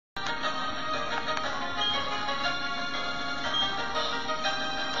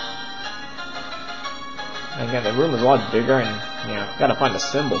Again, the room is a lot bigger, and you know, you gotta find the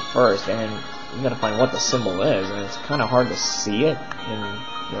symbol first, and you gotta find what the symbol is, and it's kind of hard to see it in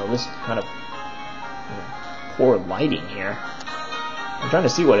this kind of poor lighting here. I'm trying to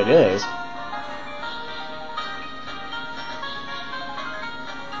see what it is.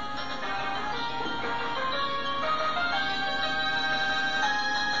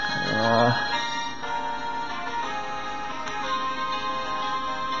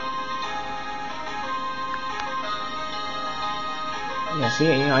 Yeah,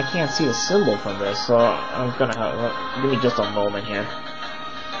 see, I can't see the symbol from this, so I'm gonna have, give me just a moment here.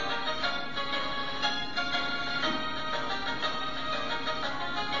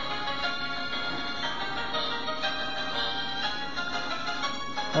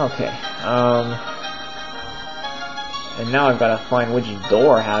 Okay, and now I've got to find which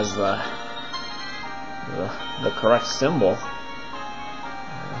door has the correct symbol.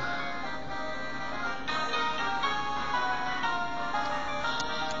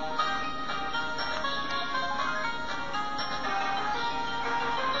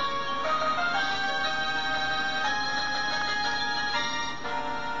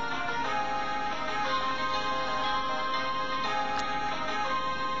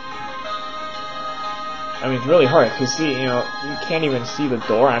 I mean, it's really hard, because see, you can't even see the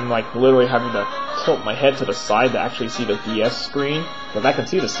door. I'm like literally having to tilt my head to the side to actually see the DS screen, because I can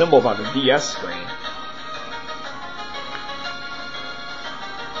see the symbols on the DS screen.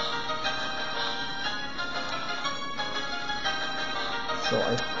 So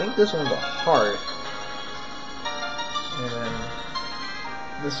I think this one's a heart, and then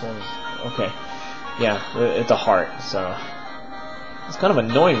this one's, okay, yeah, it's a heart, so it's kind of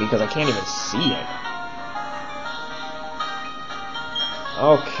annoying because I can't even see it.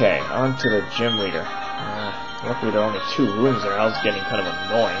 Okay, on to the gym leader. Luckily there are only 2 rooms there. I was getting kind of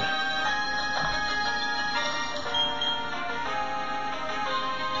annoying.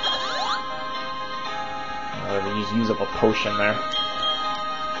 Let me use up a potion there.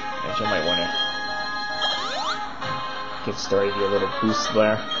 Actually, I might want to give Starry a little boost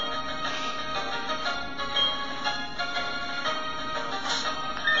there.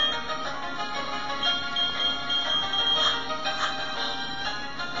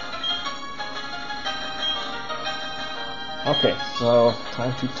 Okay, so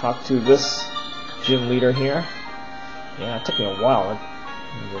time to talk to this gym leader here. Yeah, it took me a while. It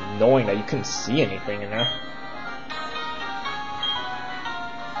was annoying that you couldn't see anything in there.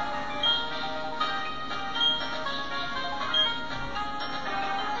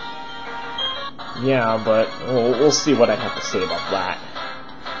 Yeah, but we'll see what I have to say about that.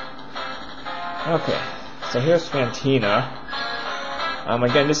 Okay, so here's Fantina.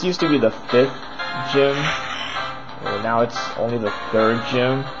 Again, this used to be the 5th gym. Well, now it's only the 3rd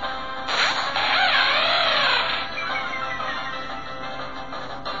gym.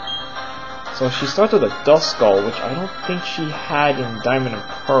 So she starts with a duskull, which I don't think she had in Diamond and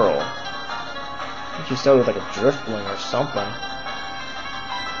Pearl. I think she started with like a driftling or something.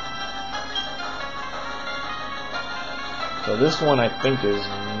 So this one I think is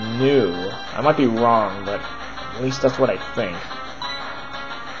new. I might be wrong, but at least that's what I think.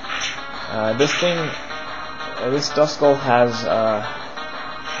 This duskull has I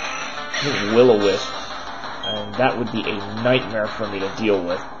think Will-O-Wisp, and that would be a nightmare for me to deal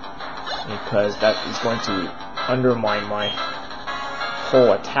with, because that is going to undermine my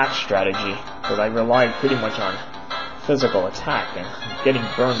whole attack strategy, because I rely pretty much on physical attack, and getting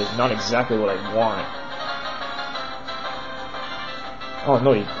burned is not exactly what I want. Oh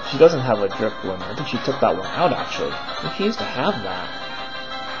no, she doesn't have a drift bloom. I think she took that one out actually. I think she used to have that.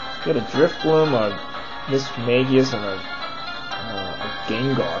 She had a drift bloom, a mismagius, and a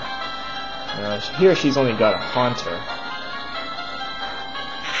Gengar. Here she's only got a Haunter.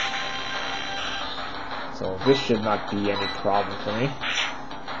 So this should not be any problem for me.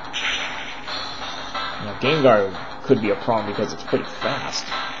 Now Gengar could be a problem because it's pretty fast.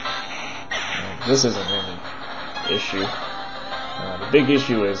 This isn't any issue. The big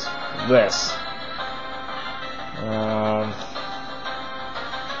issue is this.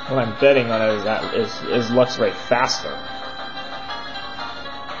 What I'm betting on is Luxray faster.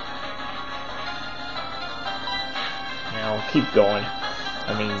 Now I'll keep going.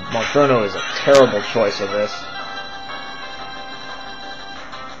 I mean, Monferno is a terrible choice of this.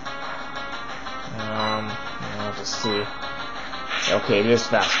 I'll just see. Okay, it is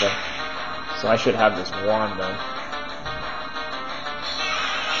faster. So I should have this wand then.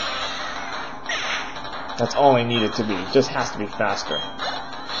 That's all I need it to be. It just has to be faster.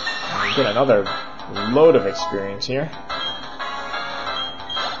 And get another load of experience here.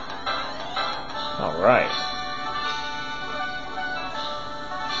 Alright.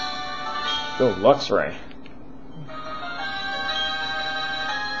 Go Luxray.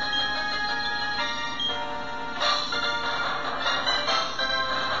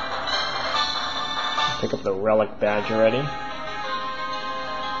 Pick up the relic badge already.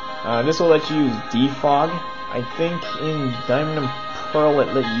 This will let you use defog. I think in Diamond and Pearl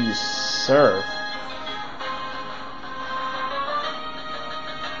it let you use Surf.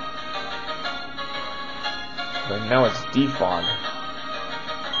 But now it's defog.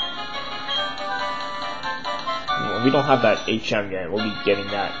 Well, we don't have that HM yet. We'll be getting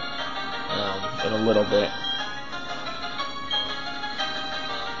that in a little bit.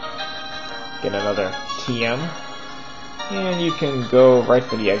 Get another TM. And you can go right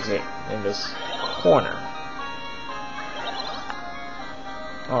for the exit in this corner.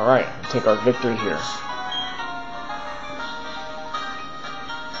 Alright, take our victory here.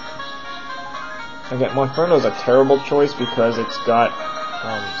 Again, Monferno's a terrible choice because it's got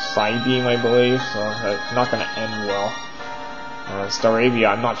Psybeam, I believe, so it's not going to end well. Staravia,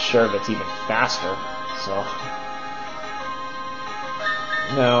 I'm not sure if it's even faster, so...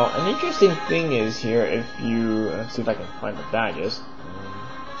 Now, an interesting thing is here, if you... Let's see if I can find the badges.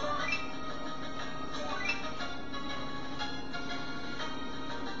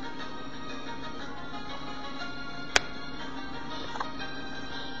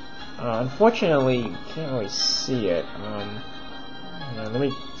 Unfortunately, you can't really see it. Let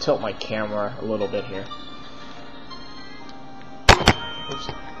me tilt my camera a little bit here. Oops.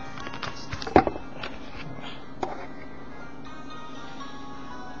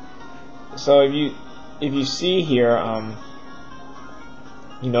 So if you see here,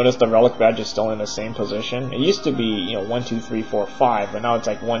 you notice the relic badge is still in the same position. It used to be 1, 2, 3, 4, 5, but now it's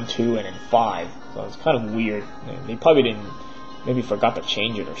like 1, 2, and then 5. So it's kind of weird. They probably didn't, maybe forgot to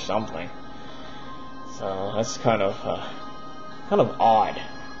change it or something. So that's kind of odd.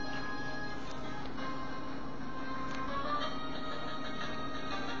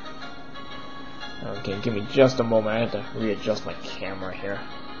 Okay, give me just a moment. I have to readjust my camera here.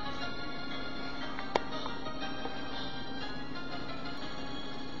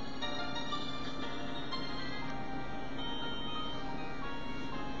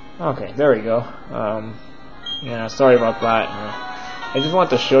 Okay, there we go. Yeah, sorry about that. I just want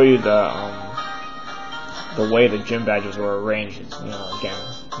to show you the way the gym badges were arranged. It's, again,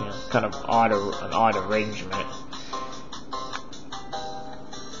 kind of an odd arrangement.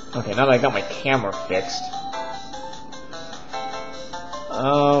 Okay, now that I got my camera fixed,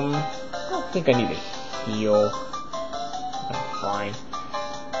 I don't think I need to heal. I'm fine.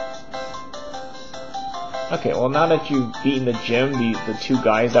 Okay, well, now that you've beaten the gym, the two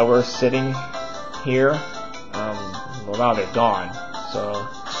guys that were sitting here, well, now they're gone. So